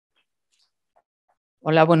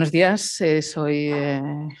Hola, buenos días. Soy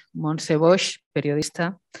Montse Boix,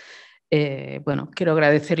 periodista. Quiero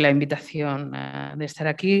agradecer la invitación de estar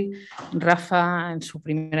aquí. Rafa, en su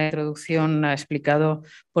primera introducción, ha explicado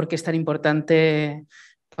por qué es tan importante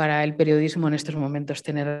para el periodismo en estos momentos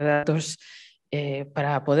tener datos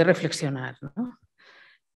para poder reflexionar, ¿no?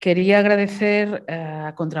 Quería agradecer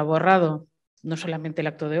a Contraborrado no solamente el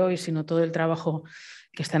acto de hoy, sino todo el trabajo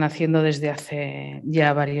que están haciendo desde hace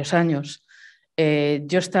ya varios años.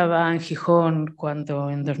 Yo estaba en Gijón cuando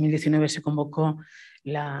en 2019 se convocó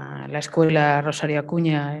la Escuela Rosario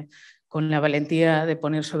Acuña con la valentía de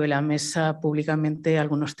poner sobre la mesa públicamente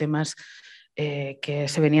algunos temas que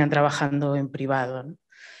se venían trabajando en privado, ¿no?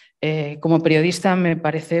 Como periodista me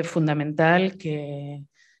parece fundamental que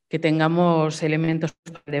tengamos elementos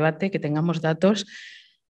para el debate, que tengamos datos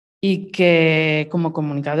y que como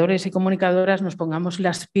comunicadores y comunicadoras nos pongamos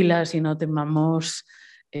las pilas y no temamos,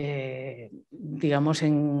 a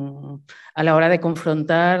la hora de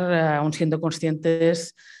confrontar, aún siendo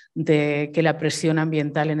conscientes de que la presión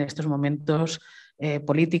ambiental en estos momentos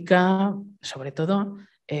política, sobre todo,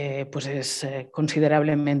 pues es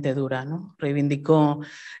considerablemente dura, ¿no? Reivindico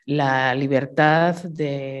la libertad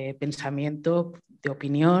de pensamiento, de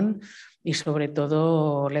opinión y sobre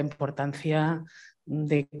todo la importancia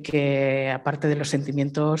de que, aparte de los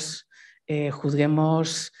sentimientos,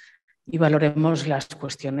 juzguemos y valoremos las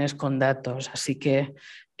cuestiones con datos. Así que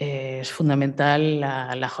es fundamental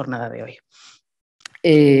la jornada de hoy.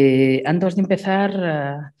 Antes de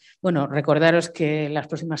empezar, recordaros que la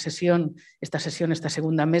próxima sesión, esta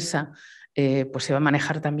segunda mesa, pues se va a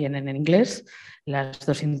manejar también en inglés. Las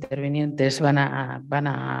dos intervinientes van a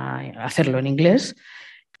hacerlo en inglés.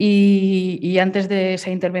 Y antes de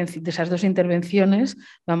esas dos intervenciones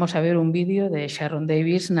vamos a ver un vídeo de Sharron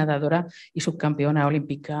Davies, nadadora y subcampeona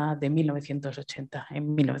olímpica de 1980,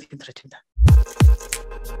 en 1980.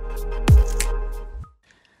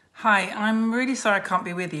 Hi, I'm really sorry I can't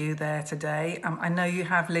be with you there today. I know you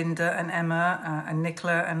have Linda and Emma and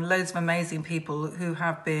Nicola and loads of amazing people who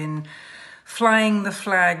have been flying the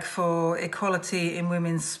flag for equality in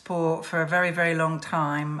women's sport for a very, very long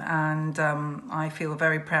time. And I feel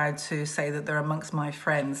very proud to say that they're amongst my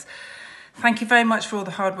friends. Thank you very much for all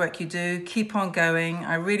the hard work you do. Keep on going.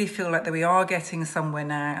 I really feel like that we are getting somewhere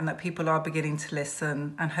now and that people are beginning to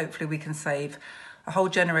listen, and hopefully we can save a whole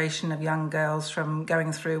generation of young girls from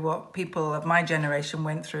going through what people of my generation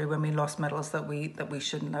went through when we lost medals that we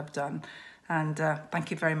shouldn't have done. And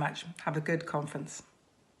thank you very much. Have a good conference.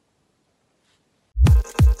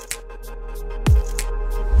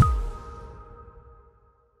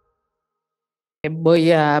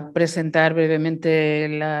 Voy a presentar brevemente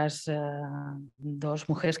las dos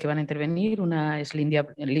mujeres que van a intervenir. Una es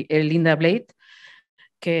Linda Blade,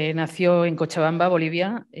 que nació en Cochabamba,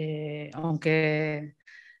 Bolivia, aunque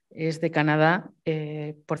es de Canadá.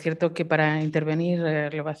 Por cierto, que para intervenir,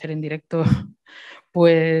 lo va a hacer en directo,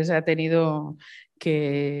 pues ha tenido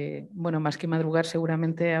que, más que madrugar,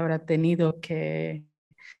 seguramente habrá tenido que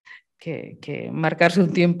marcarse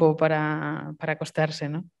un tiempo para acostarse,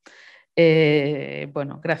 ¿no?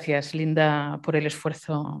 Gracias, Linda, por el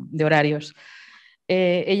esfuerzo de horarios.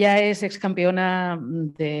 Ella es ex campeona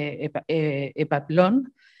de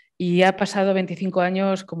heptatlón y ha pasado 25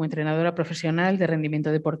 años como entrenadora profesional de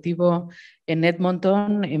rendimiento deportivo en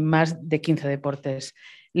Edmonton en más de 15 deportes.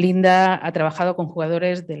 Linda ha trabajado con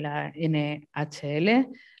jugadores de la NHL,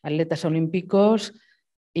 atletas olímpicos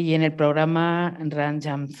y en el programa Run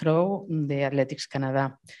Jump Throw de Athletics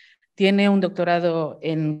Canadá. Tiene un doctorado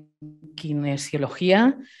en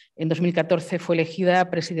kinesiología. En 2014 fue elegida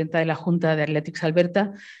presidenta de la Junta de Athletics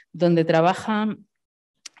Alberta, donde trabaja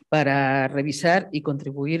para revisar y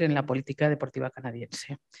contribuir en la política deportiva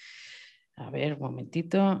canadiense. A ver, un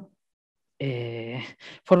momentito.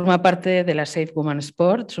 Forma parte de la Safe Women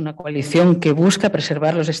Sports, una coalición que busca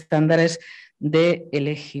preservar los estándares de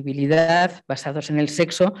elegibilidad basados en el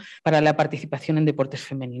sexo para la participación en deportes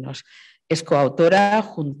femeninos. Es coautora,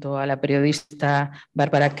 junto a la periodista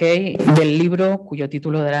Bárbara Kay, del libro cuyo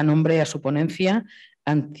título dará nombre a su ponencia,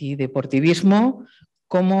 Antideportivismo,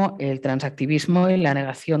 cómo el transactivismo y la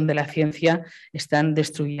negación de la ciencia están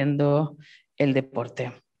destruyendo el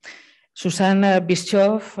deporte. Susanne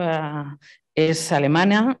Bischoff es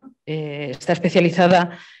alemana, está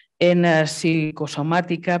especializada en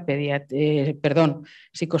psicosomática,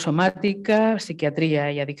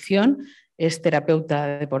 psiquiatría y adicción. Es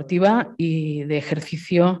terapeuta deportiva y de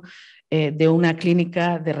ejercicio de una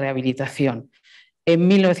clínica de rehabilitación. En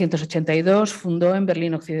 1982 fundó en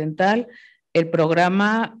Berlín Occidental el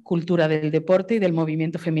programa Cultura del Deporte y del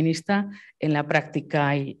Movimiento Feminista en la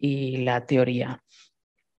práctica y la teoría.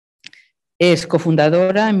 Es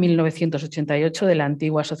cofundadora en 1988 de la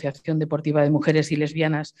antigua Asociación Deportiva de Mujeres y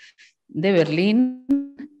Lesbianas de Berlín.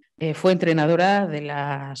 Fue entrenadora de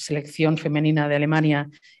la selección femenina de Alemania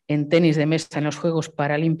en tenis de mesa en los Juegos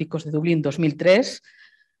Paralímpicos de Dublín 2003.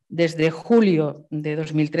 Desde julio de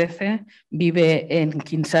 2013 vive en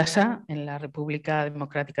Kinshasa, en la República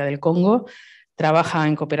Democrática del Congo. Trabaja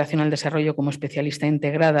en cooperación al desarrollo como especialista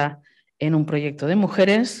integrada en un proyecto de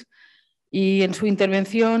mujeres. Y en su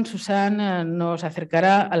intervención, Susanne nos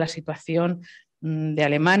acercará a la situación de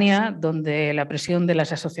Alemania, donde la presión de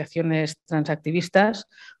las asociaciones transactivistas,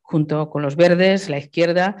 junto con los verdes, la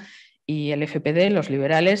izquierda y el FPD, los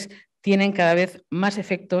liberales, tienen cada vez más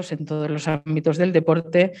efectos en todos los ámbitos del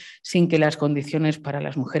deporte, sin que las condiciones para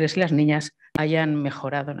las mujeres y las niñas hayan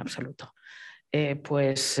mejorado en absoluto.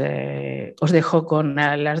 Os dejo con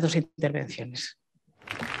las dos intervenciones.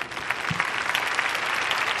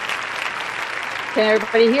 Can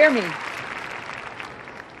everybody hear me?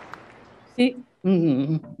 Sí,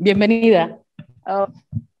 bienvenida. Oh,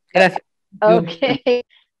 gracias. Okay.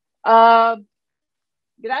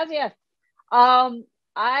 Gracias.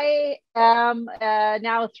 I am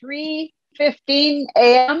now 3:15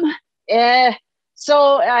 a.m.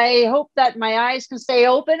 So I hope that my eyes can stay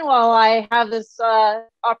open while I have this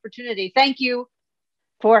opportunity. Thank you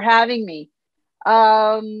for having me.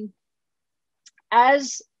 As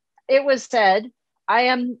it was said, I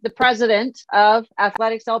am the president of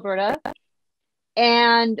Athletics Alberta.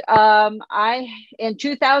 And in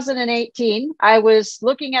 2018, I was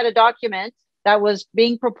looking at a document that was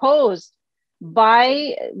being proposed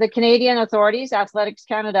by the Canadian authorities, Athletics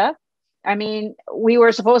Canada. I mean, we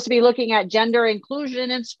were supposed to be looking at gender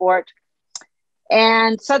inclusion in sport.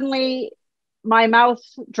 And suddenly my mouth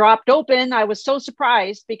dropped open. I was so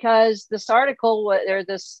surprised because this article or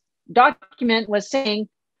this document was saying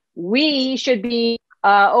we should be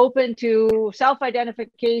open to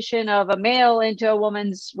self-identification of a male into a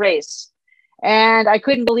woman's race. And I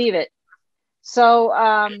couldn't believe it. So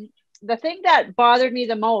the thing that bothered me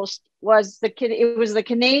the most was it was the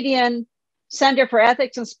Canadian Center for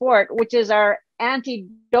Ethics in Sport, which is our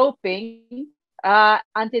anti-doping,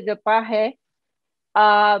 anti-dopaje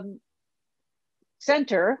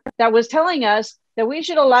center, that was telling us that we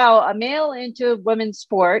should allow a male into women's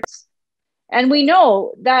sports. And we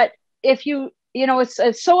know that if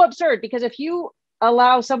it's so absurd, because if you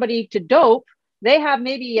allow somebody to dope, they have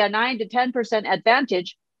maybe a 9 to 10%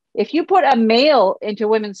 advantage. If you put a male into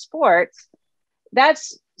women's sports,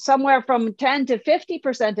 that's somewhere from 10 to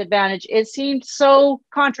 50% advantage. It seemed so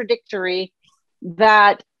contradictory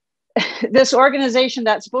that this organization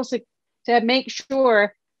that's supposed to make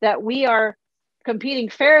sure that we are competing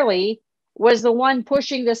fairly was the one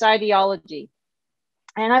pushing this ideology.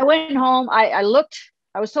 And I went home, I looked,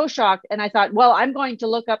 I was so shocked, and I thought, well, I'm going to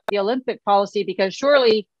look up the Olympic policy, because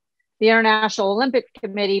surely the International Olympic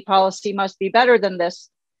Committee policy must be better than this.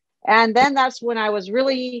 And then that's when I was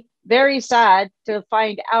really very sad to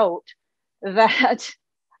find out that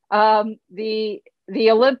the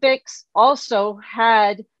Olympics also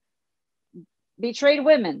had betrayed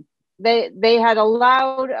women. They had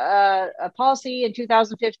allowed a policy in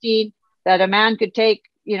 2015 that a man could take,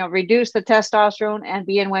 reduce the testosterone and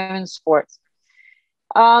be in women's sports.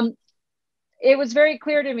 It was very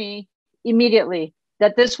clear to me immediately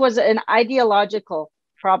that this was an ideological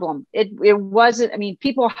problem. It wasn't,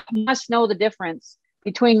 people must know the difference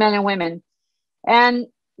between men and women. And,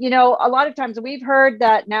 a lot of times we've heard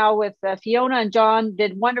that now with Fiona and John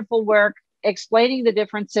did wonderful work explaining the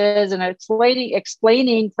differences and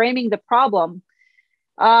framing the problem.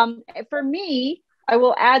 For me, I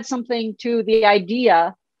will add something to the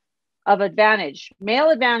idea of advantage. Male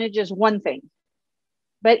advantage is one thing,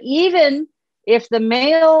 but even if the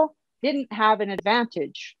male didn't have an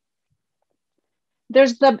advantage,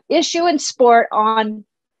 there's the issue in sport on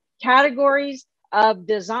categories of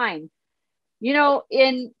design.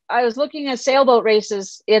 I was looking at sailboat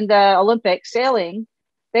races in the Olympics, sailing,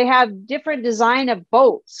 they have different design of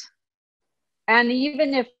boats. And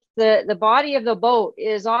even if the body of the boat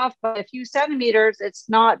is off by a few centimeters, it's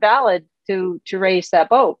not valid to race that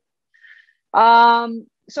boat.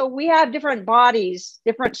 So we have different bodies,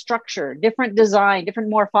 different structure, different design, different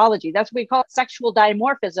morphology. That's what we call sexual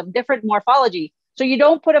dimorphism, different morphology. So you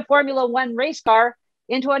don't put a Formula One race car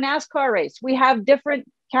into a NASCAR race. We have different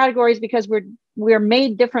categories because we're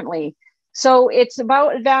made differently. So it's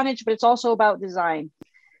about advantage, but it's also about design.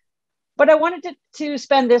 But I wanted to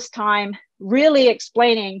spend this time really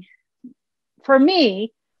explaining, for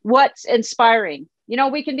me, what's inspiring.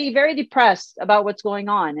 We can be very depressed about what's going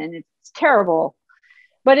on, and it's terrible.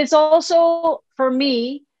 But it's also, for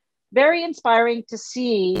me, very inspiring to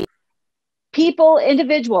see people,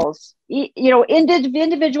 individuals,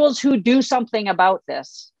 individuals who do something about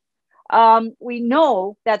this. We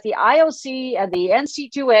know that the IOC and the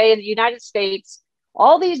NC2A in the United States,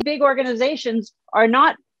 all these big organizations are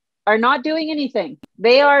not doing anything.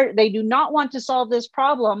 They do not want to solve this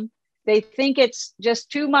problem. They think it's just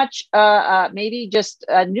too much, maybe just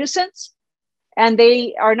a nuisance, and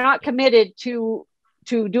they are not committed to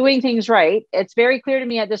doing things right. It's very clear to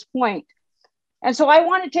me at this point. And so I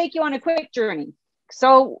want to take you on a quick journey.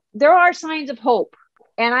 So there are signs of hope.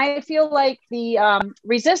 And I feel like the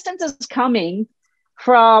resistance is coming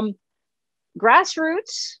from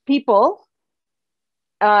grassroots people,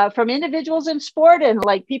 from individuals in sport, and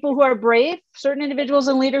like people who are brave, certain individuals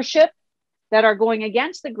in leadership that are going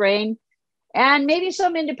against the grain, and maybe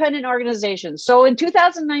some independent organizations. So in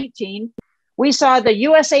 2019, we saw the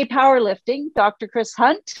USA Powerlifting, Dr. Chris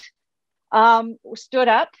Hunt, stood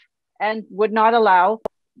up and would not allow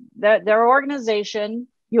their organization,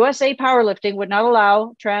 USA Powerlifting, would not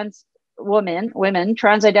allow trans women,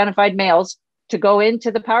 trans-identified males to go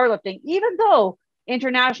into the powerlifting, even though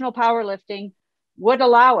international powerlifting would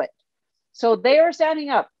allow it. So they are standing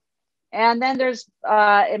up. And then there's,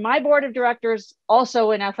 in my board of directors,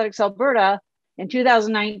 also in Athletics Alberta, in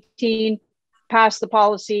 2019, passed the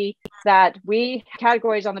policy that we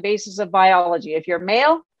categorize on the basis of biology. If you're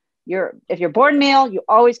male, if you're born male, you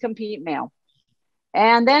always compete male.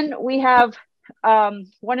 And then we have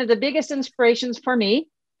one of the biggest inspirations for me,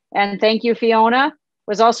 and thank you, Fiona,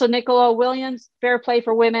 was also Nicola Williams, Fair Play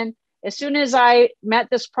for Women. As soon as I met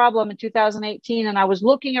this problem in 2018 and I was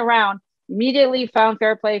looking around, immediately found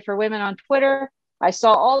Fair Play for Women on Twitter. I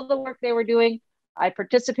saw all the work they were doing. I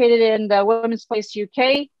participated in the Women's Place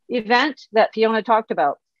UK event that Fiona talked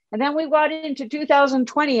about. And then we got into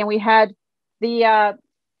 2020 and we had the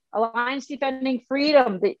Alliance Defending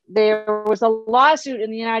Freedom. There was a lawsuit in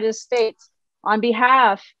the United States on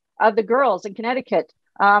behalf of the girls in Connecticut.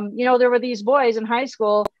 There were these boys in high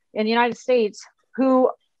school in the United States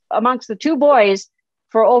who, amongst the two boys,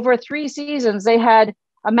 for over 3 seasons, they had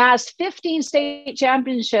amassed 15 state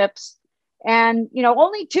championships. And,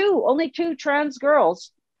 only two trans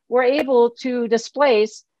girls were able to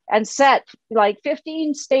displace and set like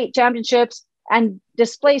 15 state championships and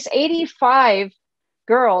displace 85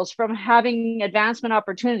 girls from having advancement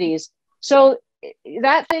opportunities. So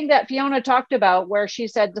that thing that Fiona talked about, where she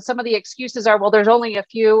said that some of the excuses are, well, there's only a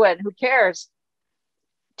few and who cares?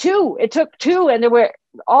 It took two, and there were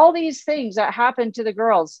all these things that happened to the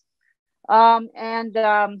girls.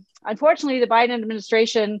 Unfortunately, the Biden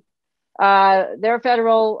administration,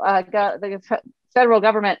 the federal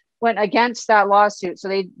government went against that lawsuit. So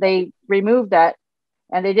they removed that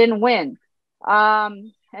and they didn't win.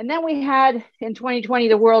 And then we had in 2020,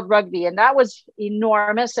 the World Rugby, and that was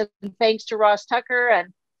enormous. And thanks to Ross Tucker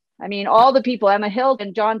and all the people, Emma Hill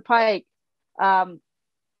and John Pike, and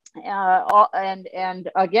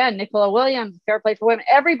again, Nicola Williams, Fair Play for Women,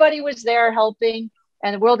 everybody was there helping,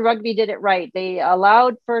 and the World Rugby did it right. They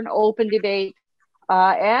allowed for an open debate,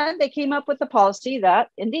 and they came up with the policy that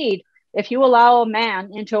indeed, if you allow a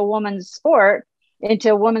man into a woman's sport,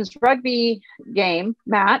 into a women's rugby game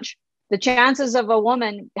match, the chances of a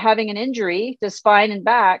woman having an injury to spine and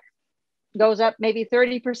back goes up maybe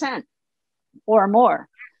 30% or more.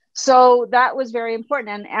 So that was very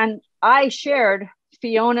important. And I shared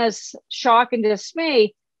Fiona's shock and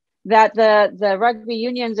dismay that the rugby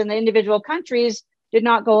unions in the individual countries did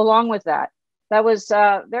not go along with that. That was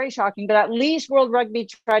very shocking, but at least World Rugby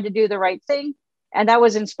tried to do the right thing. And that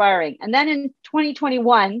was inspiring. And then in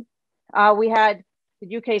 2021, we had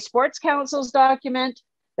the UK Sports Council's document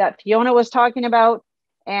that Fiona was talking about.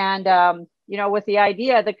 And, with the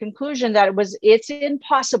idea, the conclusion that it's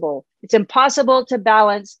impossible to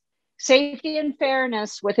balance safety and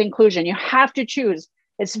fairness with inclusion. You have to choose.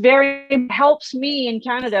 It helps me in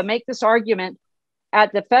Canada make this argument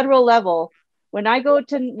at the federal level. When I go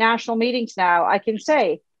to national meetings now, I can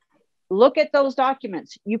say, look at those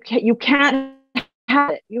documents. You can't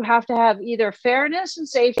have it. You have to have either fairness and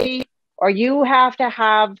safety, or you have to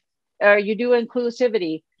have, you do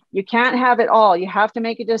inclusivity. You can't have it all. You have to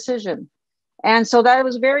make a decision. And so that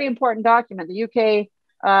was a very important document, the UK,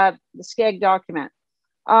 the SCEG document.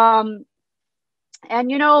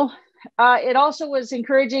 It also was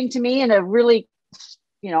encouraging to me in a really,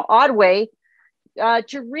 odd way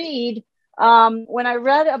to read. When I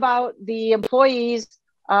read about the employees,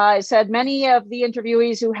 it said many of the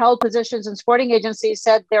interviewees who held positions in sporting agencies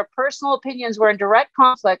said their personal opinions were in direct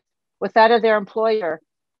conflict with that of their employer.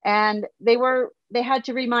 And they had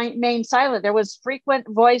to remain silent. There was frequent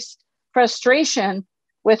voiced frustration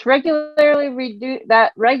with regularly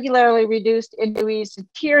reduced interviews to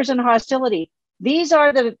tears and hostility. These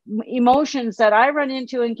are the emotions that I run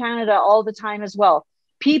into in Canada all the time as well.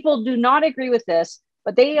 People do not agree with this,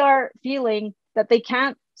 but they are feeling that they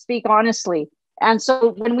can't speak honestly. And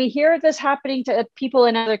so when we hear this happening to people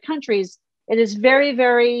in other countries, it is very,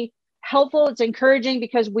 very helpful. It's encouraging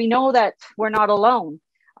because we know that we're not alone.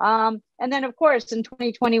 And then, of course, in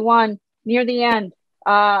 2021, near the end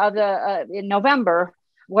in November,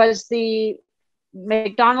 was the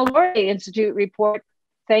McDonald-Laurier Institute report,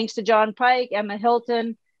 thanks to John Pike, Emma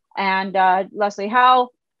Hilton, and Leslie Howe,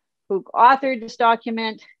 who authored this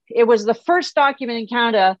document. It was the first document in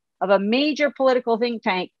Canada of a major political think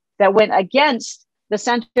tank that went against the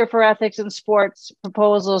Centre for Ethics in Sports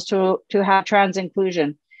proposals to have trans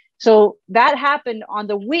inclusion. So that happened on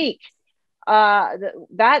the week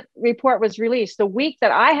that report was released, the week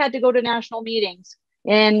that I had to go to national meetings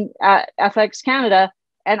in Ethics Canada.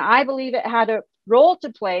 And I believe it had a role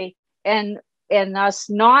to play in us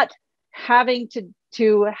not having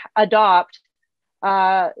to adopt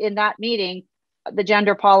in that meeting the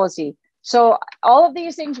gender policy. So all of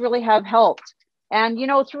these things really have helped. And, you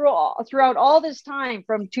know, throughout all this time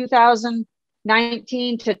from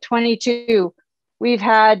 2019 to 22, we've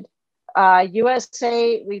had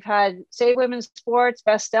USA, we've had Save Women's Sports,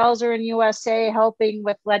 Best Stelzer in USA helping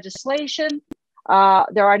with legislation.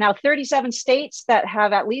 There are now 37 states that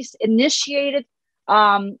have at least initiated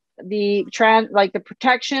the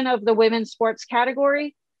protection of the women's sports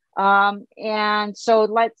category. And so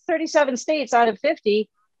like 37 states out of 50,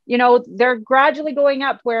 you know, they're gradually going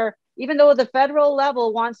up where even though the federal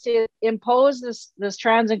level wants to impose this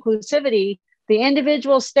trans inclusivity, the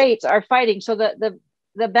individual states are fighting. So the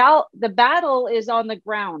battle is on the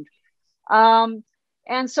ground. And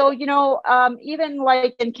so, you know, even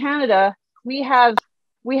like in Canada, we have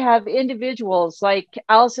individuals like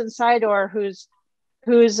Alison Sidor, who's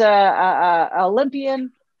a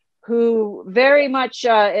Olympian, who very much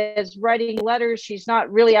is writing letters. She's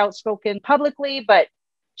not really outspoken publicly, but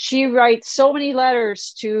she writes so many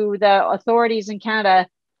letters to the authorities in Canada,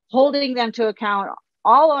 holding them to account,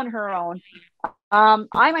 all on her own.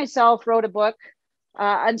 I myself wrote a book,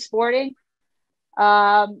 Unsporting,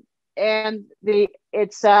 and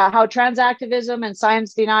it's how trans activism and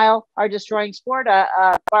science denial are destroying sport.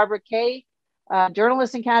 Barbara Kay,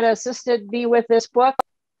 journalist in Canada, assisted me with this book.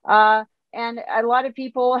 And a lot of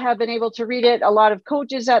people have been able to read it. A lot of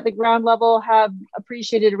coaches at the ground level have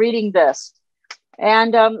appreciated reading this.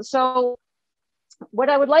 And so what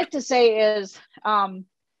I would like to say is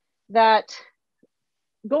that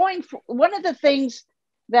one of the things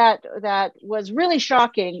that was really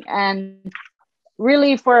shocking and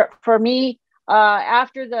really for me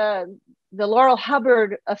after the Laurel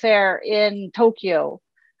Hubbard affair in Tokyo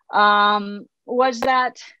was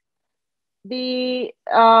that the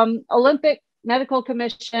Olympic Medical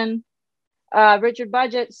Commission, Richard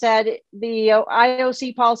Budgett, said the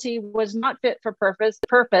IOC policy was not fit for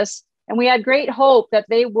purpose, and we had great hope that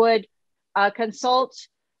they would consult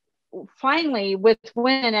finally with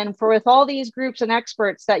women and with all these groups and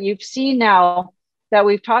experts that you've seen now that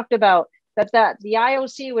we've talked about, that the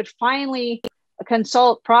IOC would finally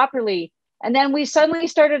consult properly. And then we suddenly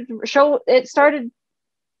started you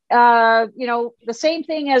know, the same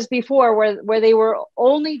thing as before, where they were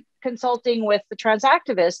only consulting with the trans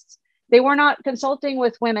activists. They were not consulting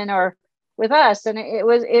with women or with us. And it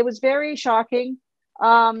was very shocking.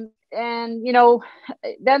 And, you know,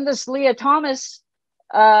 then this Leah Thomas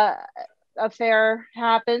affair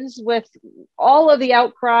happens with all of the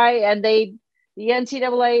outcry, and the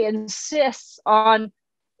NCAA insists on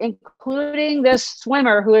including this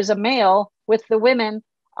swimmer who is a male with the women,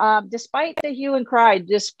 despite the hue and cry,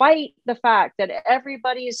 despite the fact that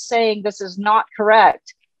everybody is saying this is not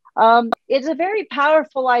correct. It's a very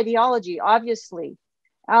powerful ideology, obviously.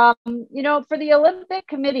 You know, for the Olympic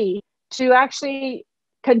Committee to actually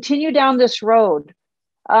continue down this road,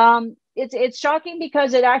 it's shocking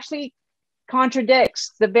because it actually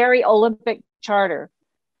contradicts the very Olympic Charter.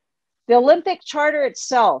 The Olympic Charter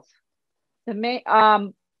itself,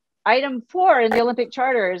 item 4 in the Olympic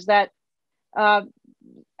Charter is that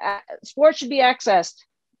sports should be accessed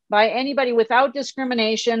by anybody without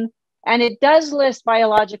discrimination, and it does list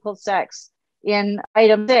biological sex in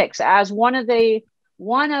item 6 as one of the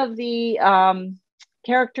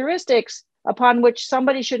characteristics upon which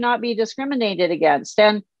somebody should not be discriminated against.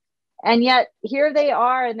 And yet here they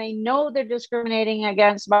are, and they know they're discriminating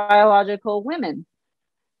against biological women.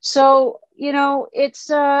 So, you know, it's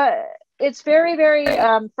very, very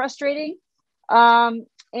frustrating.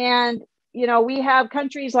 And, you know, we have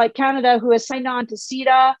countries like Canada who has signed on to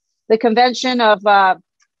CEDAW, the Convention of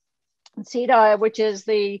CEDAW, which is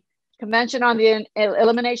the Convention on the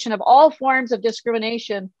Elimination of All Forms of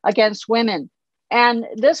Discrimination Against Women. And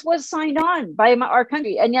this was signed on by our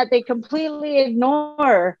country, and yet they completely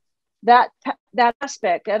ignore that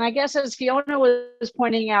aspect. And I guess, as Fiona was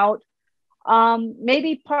pointing out,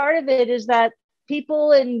 maybe part of it is that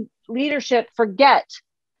people in leadership forget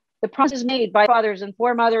the promises made by fathers and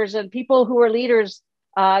foremothers and people who were leaders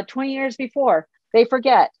 20 years before. They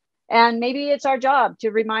forget. And maybe it's our job to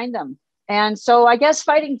remind them. And so I guess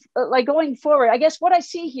going forward, I guess what I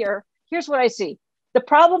see here's what I see. The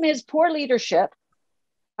problem is poor leadership.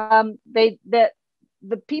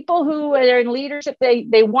 The people who are in leadership,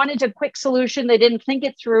 they wanted a quick solution. They didn't think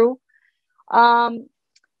it through. And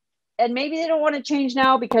maybe they don't want to change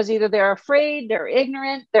now because either they're afraid, they're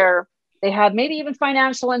ignorant, they have maybe even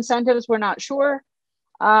financial incentives, we're not sure.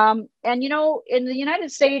 And, in the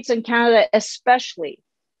United States and Canada, especially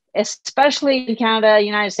in Canada,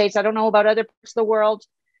 United States, I don't know about other parts of the world,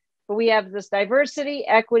 but we have this diversity,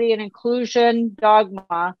 equity, and inclusion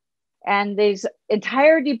dogma. And these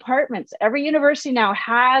entire departments, every university now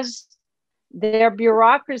has their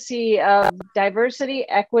bureaucracy of diversity,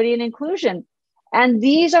 equity, and inclusion. And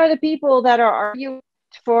these are the people that are arguing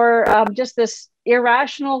for just this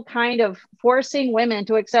irrational kind of forcing women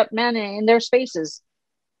to accept men in their spaces.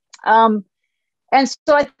 And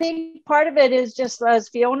so I think part of it is just, as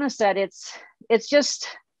Fiona said, it's just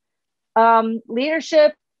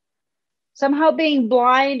leadership somehow being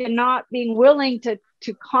blind and not being willing to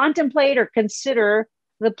contemplate or consider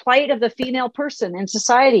the plight of the female person in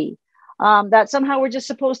society, that somehow we're just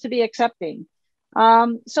supposed to be accepting.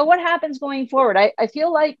 So what happens going forward? I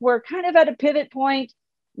feel like we're kind of at a pivot point.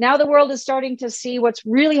 Now the world is starting to see what's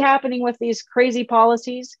really happening with these crazy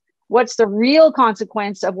policies. What's the real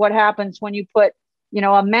consequence of what happens when you put,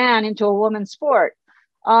 a man into a woman's sport?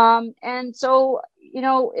 And so,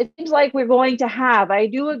 it seems like we're going to have, I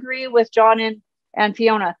do agree with John and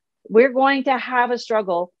Fiona, we're going to have a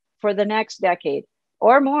struggle for the next decade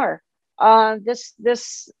or more.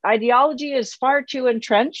 This ideology is far too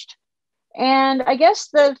entrenched. And I guess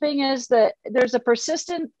the thing is that there's a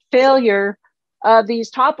persistent failure of these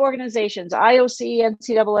top organizations, IOC,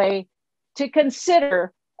 NCAA, to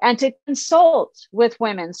consider and to consult with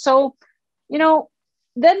women. So,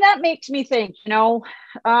 then that makes me think,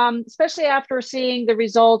 especially after seeing the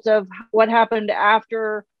result of what happened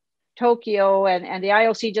after Tokyo and the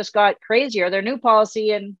IOC just got crazier. Their new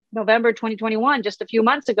policy in November 2021, just a few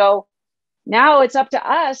months ago, now it's up to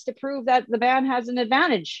us to prove that the man has an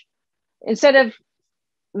advantage instead of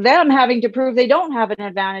them having to prove they don't have an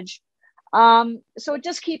advantage. So it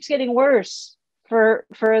just keeps getting worse for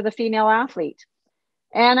the female athlete.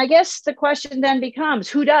 And I guess the question then becomes,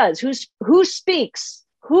 who does? Who speaks?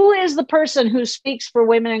 Who is the person who speaks for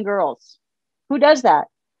women and girls? Who does that?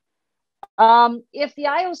 If the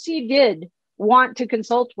IOC did want to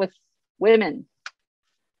consult with women,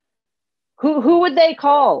 who would they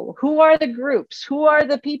call? Who are the groups? Who are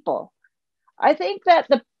the people? I think that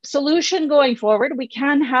the solution going forward, we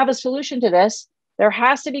can have a solution to this. There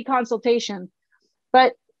has to be consultation,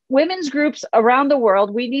 but women's groups around the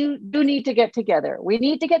world, we do need to get together. We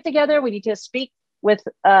need to get together. We need to speak with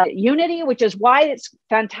unity, which is why it's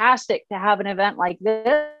fantastic to have an event like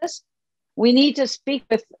this. We need to speak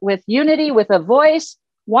with unity, with a voice,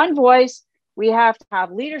 one voice. We have to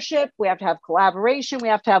have leadership. We have to have collaboration. We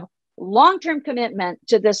have to have long-term commitment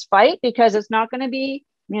to this fight, because it's not going to be,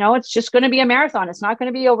 it's just going to be a marathon. It's not going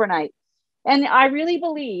to be overnight. And I really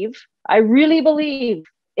believe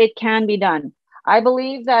it can be done. I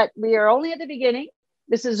believe that we are only at the beginning.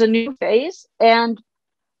 This is a new phase, and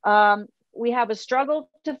we have a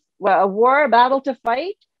battle to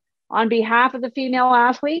fight on behalf of the female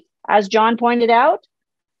athlete. As John pointed out,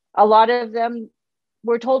 a lot of them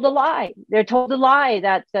were told a lie. They're told a lie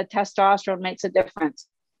that the testosterone makes a difference.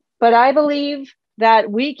 But I believe that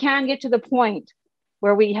we can get to the point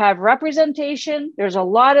where we have representation. There's a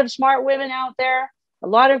lot of smart women out there, a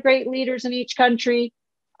lot of great leaders in each country.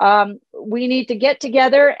 We need to get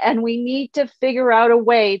together, and we need to figure out a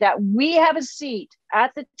way that we have a seat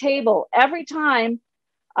at the table every time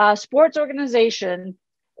a sports organization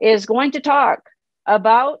is going to talk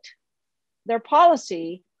about their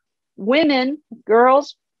policy. Women,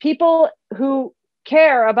 girls, people who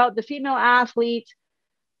care about the female athlete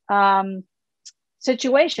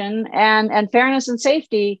situation and fairness and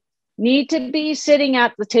safety need to be sitting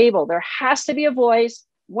at the table. There has to be a voice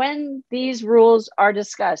when these rules are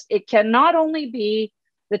discussed. It cannot only be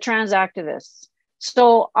the trans activists.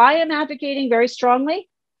 So I am advocating very strongly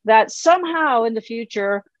that somehow in the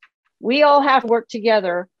future, we all have to work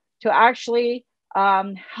together to actually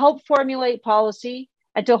help formulate policy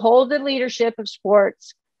and to hold the leadership of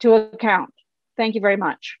sports to account. Thank you very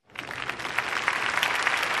much.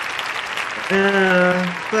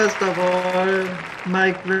 First of all,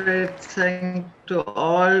 my great thanks to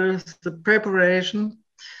all the preparation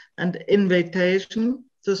and invitation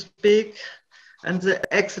to speak and the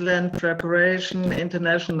excellent preparation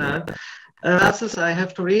international classes I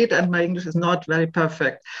have to read, and my English is not very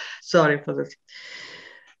perfect. Sorry for this.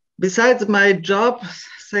 Besides my job,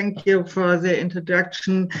 thank you for the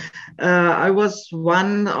introduction. I was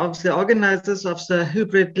one of the organizers of the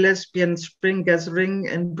Hybrid Lesbian Spring Gathering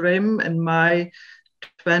in Bremen in May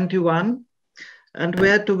 21, and we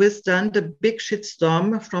had to withstand a big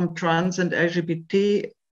shitstorm from trans and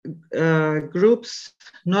LGBT groups,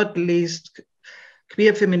 not least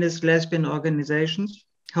queer feminist lesbian organizations.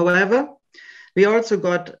 However, we also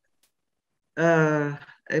got a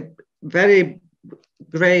very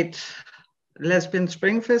great Lesbian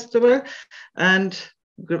Spring Festival and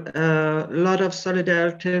a lot of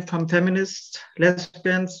solidarity from feminists,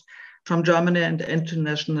 lesbians from Germany and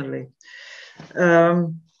internationally.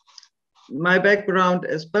 My background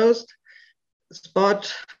is both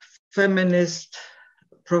sport, feminist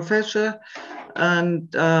professor,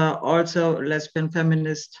 and also lesbian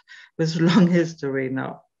feminist with a long history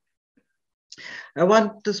now. I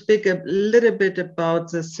want to speak a little bit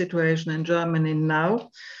about the situation in Germany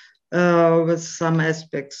now, with some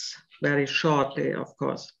aspects very shortly, of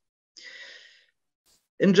course.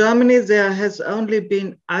 In Germany, there has only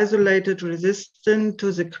been isolated resistance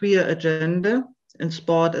to the queer agenda in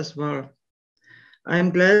sport as well.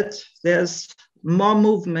 I'm glad there's more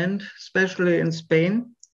movement, especially in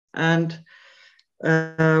Spain, and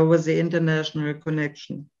with the international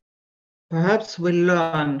connection. Perhaps we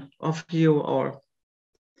learn of you all.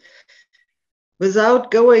 Without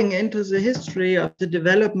going into the history of the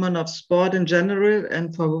development of sport in general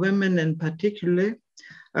and for women in particular,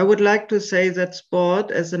 I would like to say that sport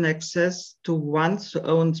as an access to one's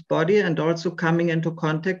own body and also coming into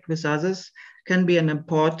contact with others can be an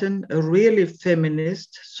important, a really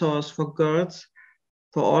feminist source for girls,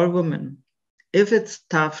 for all women, if it's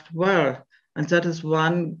staffed well. And that is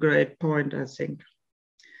one great point, I think.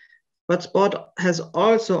 But sport has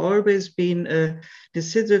also always been a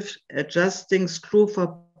decisive adjusting screw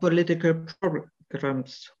for political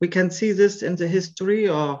programs. We can see this in the history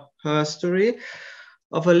or herstory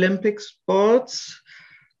of Olympic sports,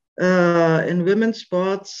 in women's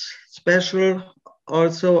sports, special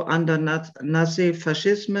also under Nazi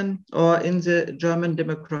fascism or in the German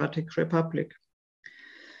Democratic Republic.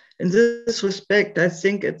 In this respect, I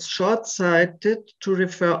think it's short-sighted to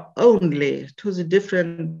refer only to the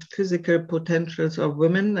different physical potentials of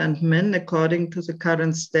women and men according to the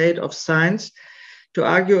current state of science to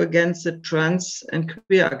argue against the trans and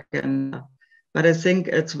queer agenda. But I think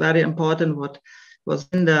it's very important what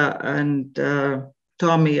Linda and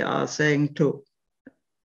Tommy are saying too.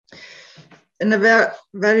 In a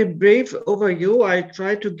very brief overview, I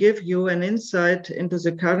try to give you an insight into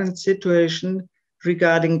the current situation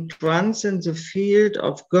regarding trans in the field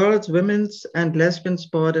of girls, women's and lesbian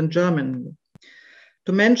sport in Germany.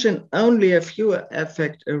 To mention only a few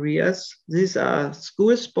affect areas, these are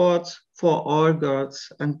school sports for all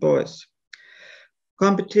girls and boys,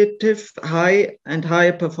 competitive high and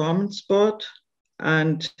high performance sport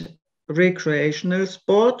and recreational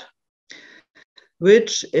sport,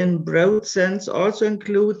 which in broad sense also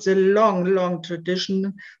includes a long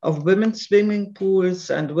tradition of women's swimming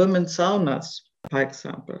pools and women's saunas, for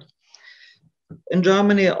example. In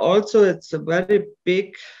Germany also, it's a very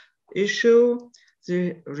big issue,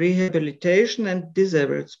 the rehabilitation and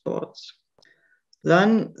disabled sports.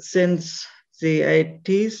 Then, since the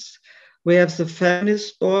 80s, we have the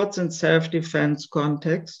feminist sports and self-defense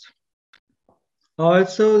context.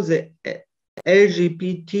 Also, the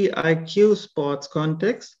LGBTIQ sports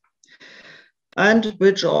context, and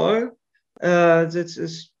which all, this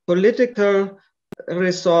is political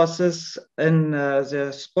resources in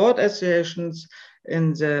the sport associations,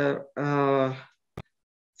 in the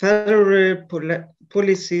federal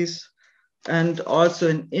policies, and also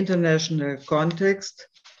in international context.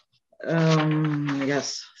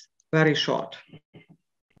 Yes, very short.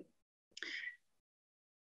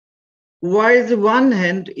 While on the one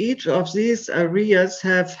hand, each of these areas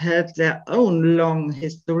have had their own long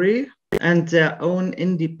history and their own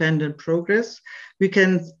independent progress, we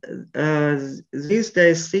can these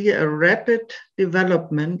days see a rapid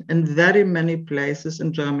development in very many places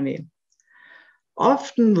in Germany,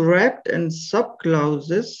 often wrapped in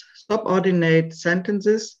sub-clauses, subordinate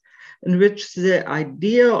sentences, in which the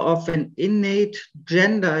idea of an innate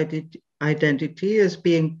gender identity is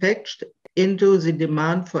being packaged into the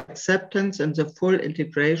demand for acceptance and the full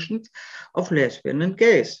integration of lesbian and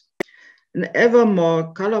gays in ever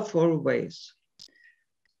more colorful ways.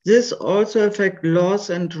 This also affects laws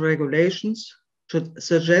and regulations,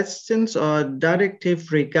 suggestions or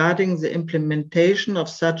directives regarding the implementation of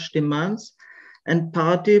such demands and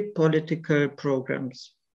party political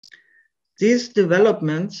programs. These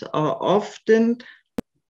developments are often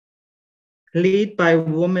led by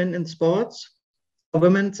women in sports,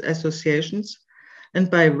 women's associations, and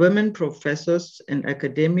by women professors in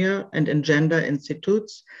academia and in gender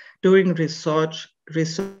institutes doing research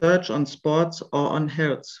on sports or on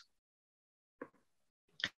health.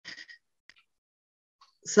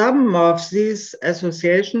 Some of these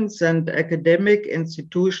associations and academic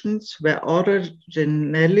institutions were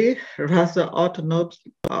originally rather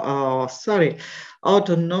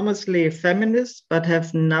autonomously feminist, but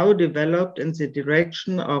have now developed in the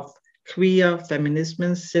direction of queer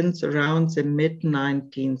feminism since around the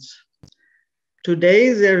mid-19th.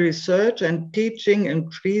 Today, their research and teaching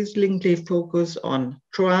increasingly focus on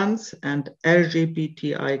trans and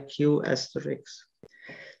LGBTIQ asterisks.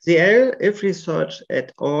 The L, if research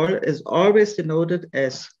at all, is always denoted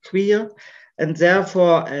as queer and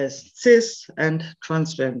therefore as cis and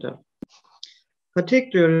transgender.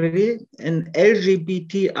 Particularly in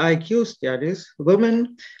LGBTIQ studies,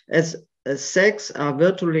 women as a sex are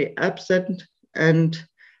virtually absent and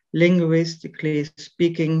linguistically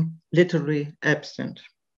speaking, literally absent.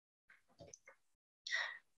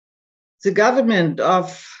 The government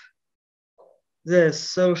of the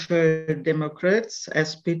Social Democrats,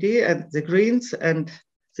 SPD, and the Greens, and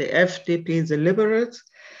the FDP, the Liberals,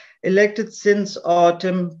 elected since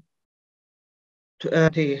autumn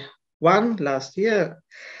 21 last year,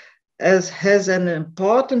 has an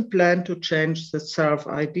important plan to change the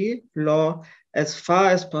self-ID law as far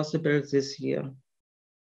as possible this year.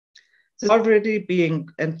 It's already being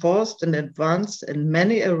enforced and advanced in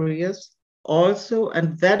many areas, also,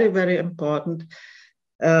 and very, very important,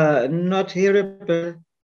 not hearable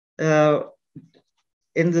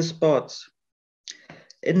in the sports.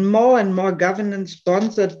 In more and more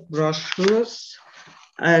government-sponsored brochures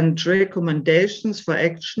and recommendations for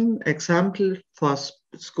action, example for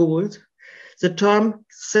schools, the term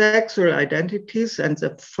sexual identities and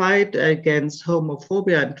the fight against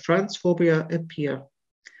homophobia and transphobia appear.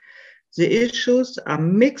 The issues are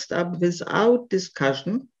mixed up without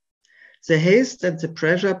discussion. The haste and the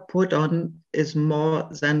pressure put on is more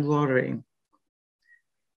than worrying.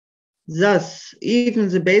 Thus, even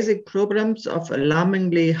the basic problems of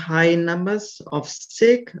alarmingly high numbers of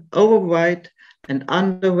sick, overweight, and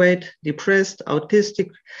underweight, depressed,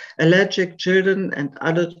 autistic, allergic children and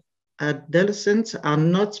adolescents are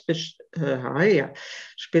not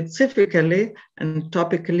specifically and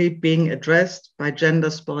topically being addressed by gender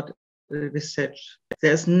sport research.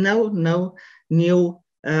 There's no new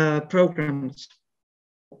programs.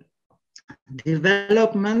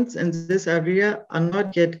 Developments in this area are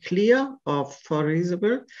not yet clear or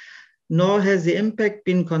foreseeable, nor has the impact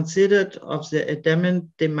been considered of the adamant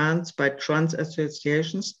demands by trans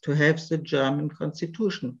associations to have the German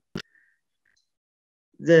constitution.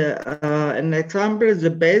 An example, the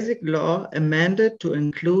basic law amended to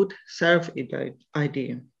include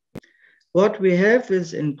self-ID. What we have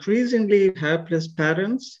is increasingly helpless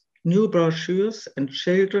parents, new brochures and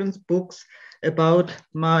children's books about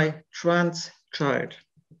my trans child.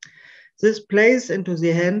 This plays into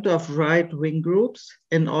the hand of right-wing groups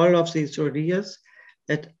in all of these areas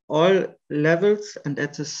at all levels and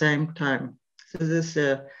at the same time. This is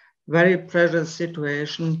a very precious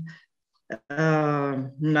situation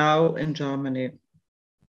now in Germany.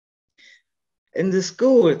 In the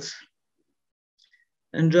schools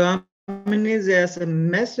in Germany, there's a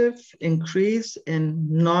massive increase in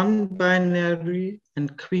non-binary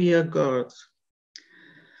and queer girls.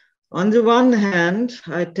 On the one hand,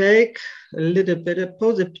 I take a little bit of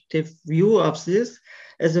positive view of this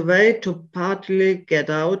as a way to partly get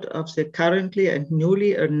out of the currently and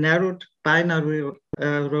newly narrowed binary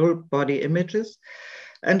role body images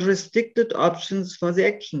and restricted options for the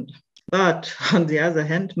action. But on the other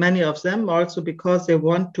hand, many of them also because they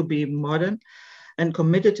want to be modern and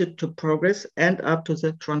committed to progress and up to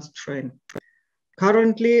the trans train.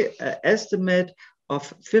 Currently, an estimate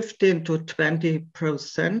of 15 to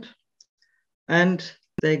 20%, and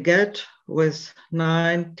they get with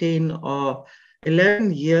 19 or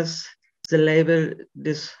 11 years the label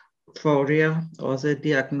dysphoria or the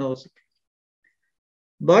diagnosis.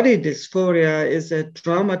 Body dysphoria is a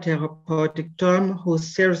trauma therapeutic term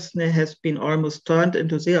whose seriousness has been almost turned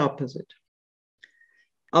into the opposite.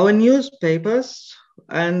 Our newspapers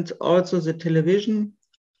and also the television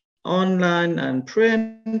online and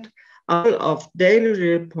print, all of daily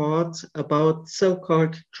reports about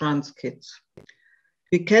so-called trans kids.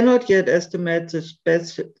 We cannot yet estimate the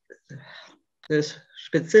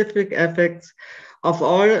specific effects of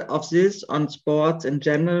all of this on sports in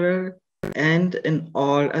general and in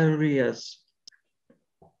all areas.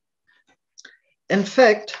 In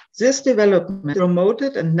fact, this development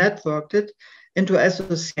promoted and networked it into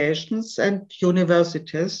associations and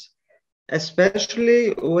universities,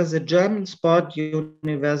 especially with the German Sport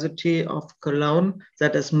University of Cologne,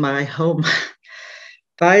 that is my home,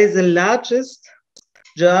 by the largest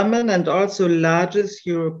German and also largest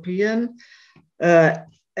European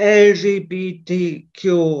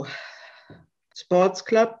LGBTQ sports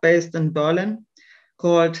club based in Berlin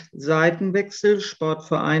called Seitenwechsel,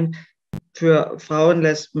 Sportverein für Frauen,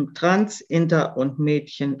 Lesben, Trans, Inter und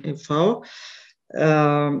Mädchen e.V.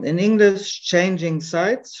 In English, Changing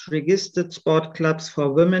Sides, registered sport clubs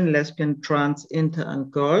for women, lesbian, trans, inter,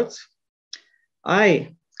 and girls.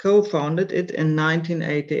 I co-founded it in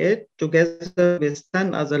 1988 together with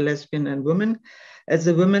 10 other lesbian and women as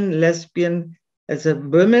a women's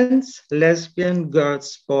lesbian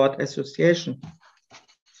girls sport association.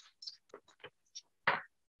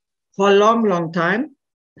 For a long, long time,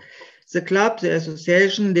 the club, the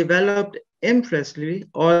association developed impressively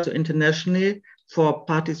also internationally for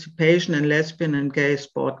participation in lesbian and gay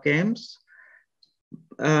sport games.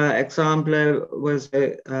 Example was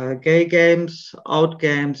gay games, out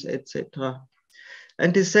games, etc.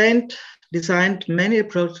 And designed many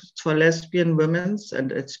approaches for lesbian women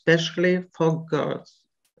and especially for girls.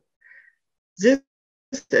 This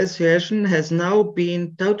association has now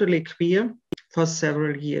been totally queer for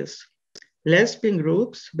several years. Lesbian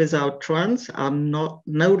groups without trans are no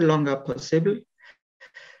longer possible.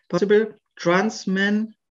 Trans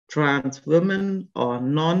men, trans women, or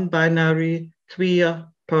non-binary queer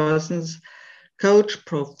persons coach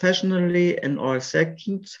professionally in all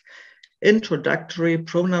sections. Introductory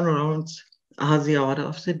pronouns are the order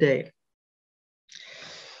of the day.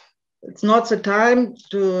 It's not the time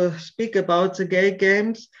to speak about the gay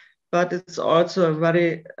games, but it's also a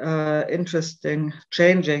very interesting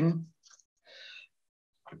changing.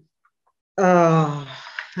 Have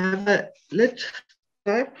a lit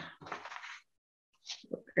type?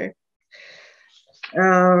 Okay.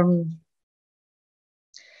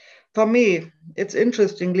 For me, it's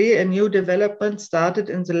interestingly a new development started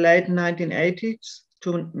in the late 1980s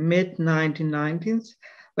to mid 1990s,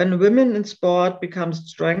 when women in sport become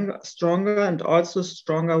stronger and also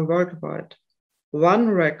stronger worldwide. One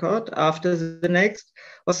record after the next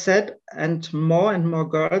was set, and more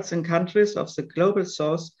girls in countries of the global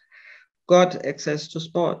south got access to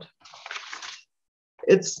sport.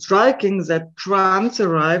 It's striking that trans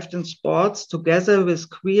arrived in sports together with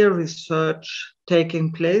queer research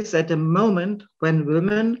taking place at a moment when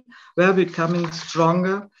women were becoming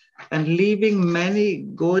stronger and leaving many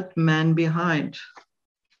good men behind.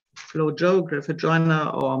 Flo Jo, Griffith Joyner,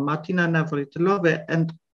 or Martina Navratilova,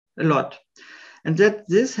 and a lot. And that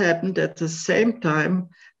this happened at the same time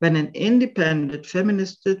when an independent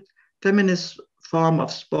feminist form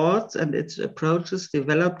of sports and its approaches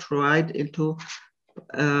developed right into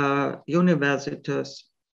universities.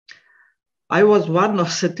 I was one of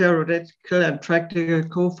the theoretical and practical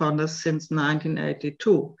co-founders since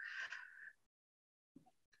 1982.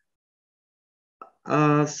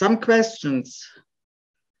 Some questions.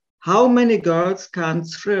 How many girls can't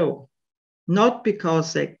throw? Not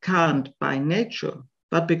because they can't by nature,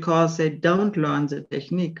 but because they don't learn the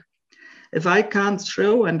technique. If I can't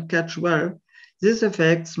throw and catch well, this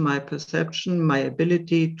affects my perception, my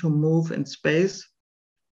ability to move in space,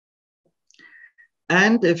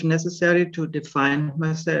 and if necessary, to define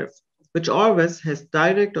myself, which always has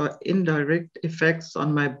direct or indirect effects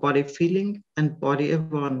on my body feeling and body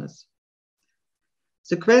awareness.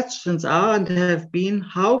 The questions are and have been,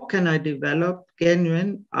 how can I develop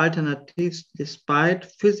genuine alternatives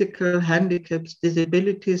despite physical handicaps,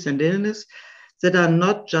 disabilities, and illness that are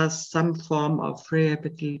not just some form of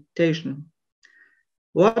rehabilitation?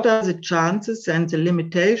 What are the chances and the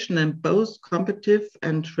limitation in both competitive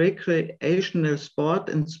and recreational sport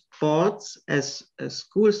and sports as a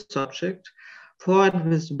school subject for and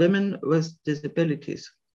with women with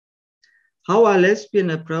disabilities? How are lesbian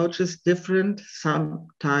approaches different,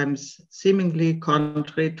 sometimes seemingly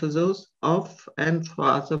contrary to those of and for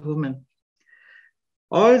other women?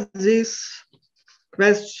 All these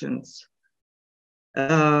questions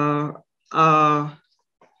are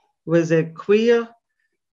with a queer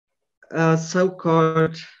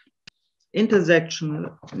so-called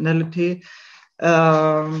intersectionality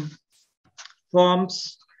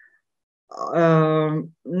forms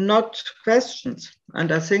not questioned.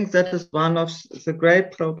 And I think that is one of the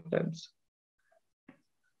great problems.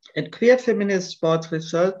 In queer feminist sports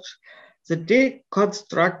research, the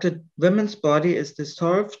deconstructed women's body is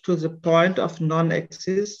dissolved to the point of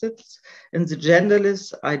non-existence in the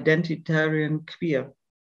genderless identitarian queer.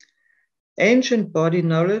 Ancient body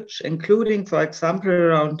knowledge, including, for example,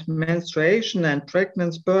 around menstruation and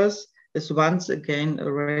pregnancy birth, is once again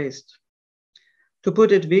erased. To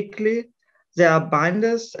put it weakly, there are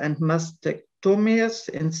binders and mastectomies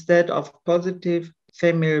instead of positive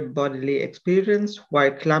female bodily experience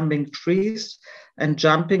while climbing trees and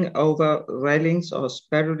jumping over railings or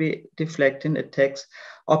spirally deflecting attacks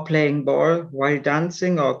or playing ball while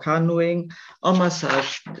dancing or canoeing or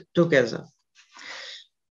massage together.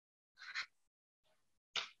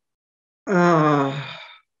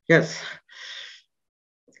 Yes,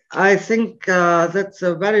 I think that's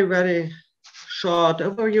a very, very short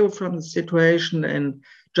overview from the situation in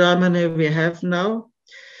Germany we have now.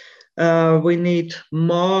 We need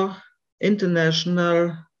more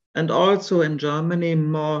international and also in Germany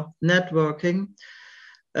more networking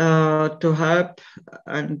to help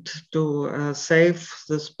and to save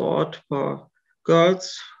the sport for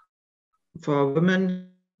girls, for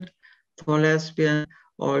women, for lesbians,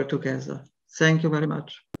 all together. Thank you very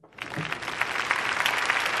much.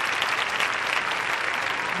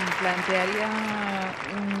 Plantearía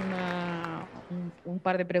un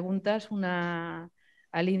par de preguntas, una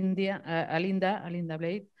a Linda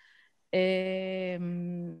Blade.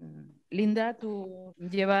 Linda, tú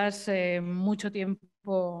llevas mucho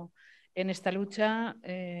tiempo en esta lucha.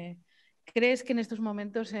 ¿Crees que en estos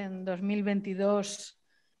momentos, en 2022,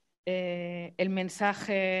 el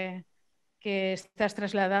mensaje que estás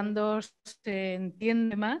trasladando se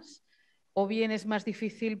entiende más o bien es más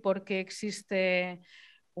difícil porque existe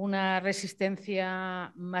una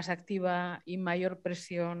resistencia más activa y mayor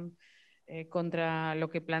presión contra lo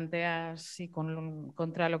que planteas y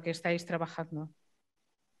contra lo que estáis trabajando?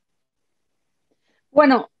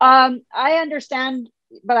 Bueno, I understand,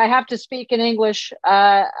 but I have to speak in English.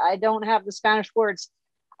 I don't have the Spanish words.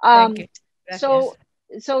 So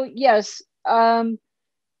yes,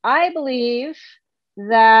 I believe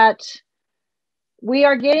that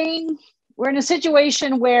we're in a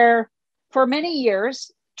situation where for many years,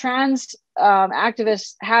 trans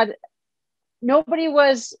activists nobody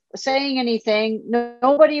was saying anything.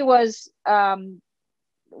 Nobody was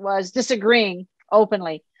disagreeing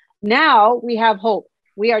openly. Now we have hope.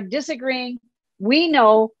 We are disagreeing. We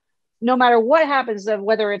know no matter what happens,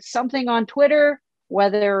 whether it's something on Twitter,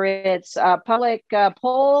 whether it's a public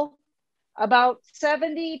poll, about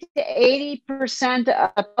 70 to 80%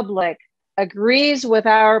 of the public agrees with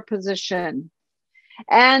our position.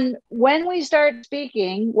 And when we start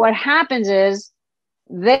speaking, what happens is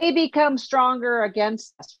they become stronger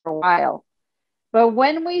against us for a while. But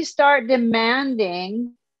when we start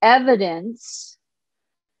demanding evidence,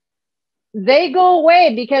 they go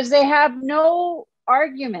away because they have no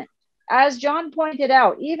argument. As John pointed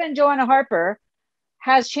out, even Joanna Harper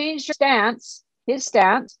has changed his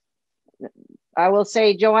stance. I will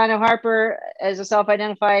say Joanna Harper is a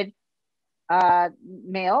self-identified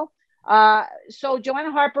male. So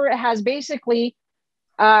Joanna Harper has basically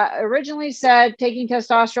originally said taking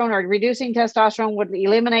testosterone or reducing testosterone would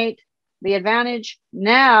eliminate the advantage.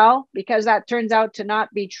 Now, because that turns out to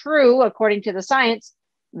not be true according to the science,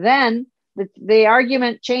 then the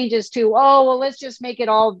argument changes to, oh, well, let's just make it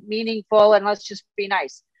all meaningful and let's just be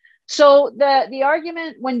nice. So the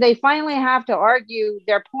argument, when they finally have to argue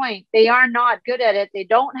their point, they are not good at it. They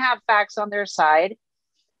don't have facts on their side.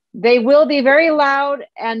 They will be very loud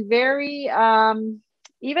and very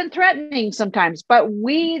even threatening sometimes. But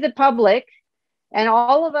we, the public, and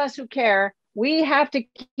all of us who care, we have to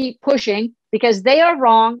keep pushing because they are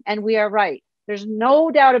wrong and we are right. There's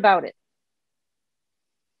no doubt about it.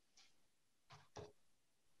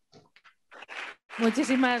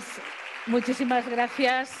 Muchísimas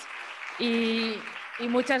gracias y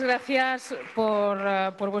muchas gracias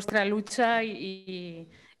por vuestra lucha y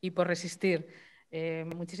por resistir.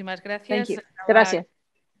 Muchísimas gracias. Gracias.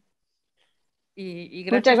 Y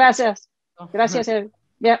gracias. Muchas gracias. Gracias.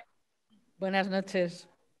 Yeah. Buenas noches.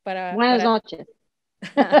 Buenas noches.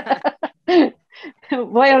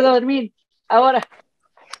 Voy a dormir ahora.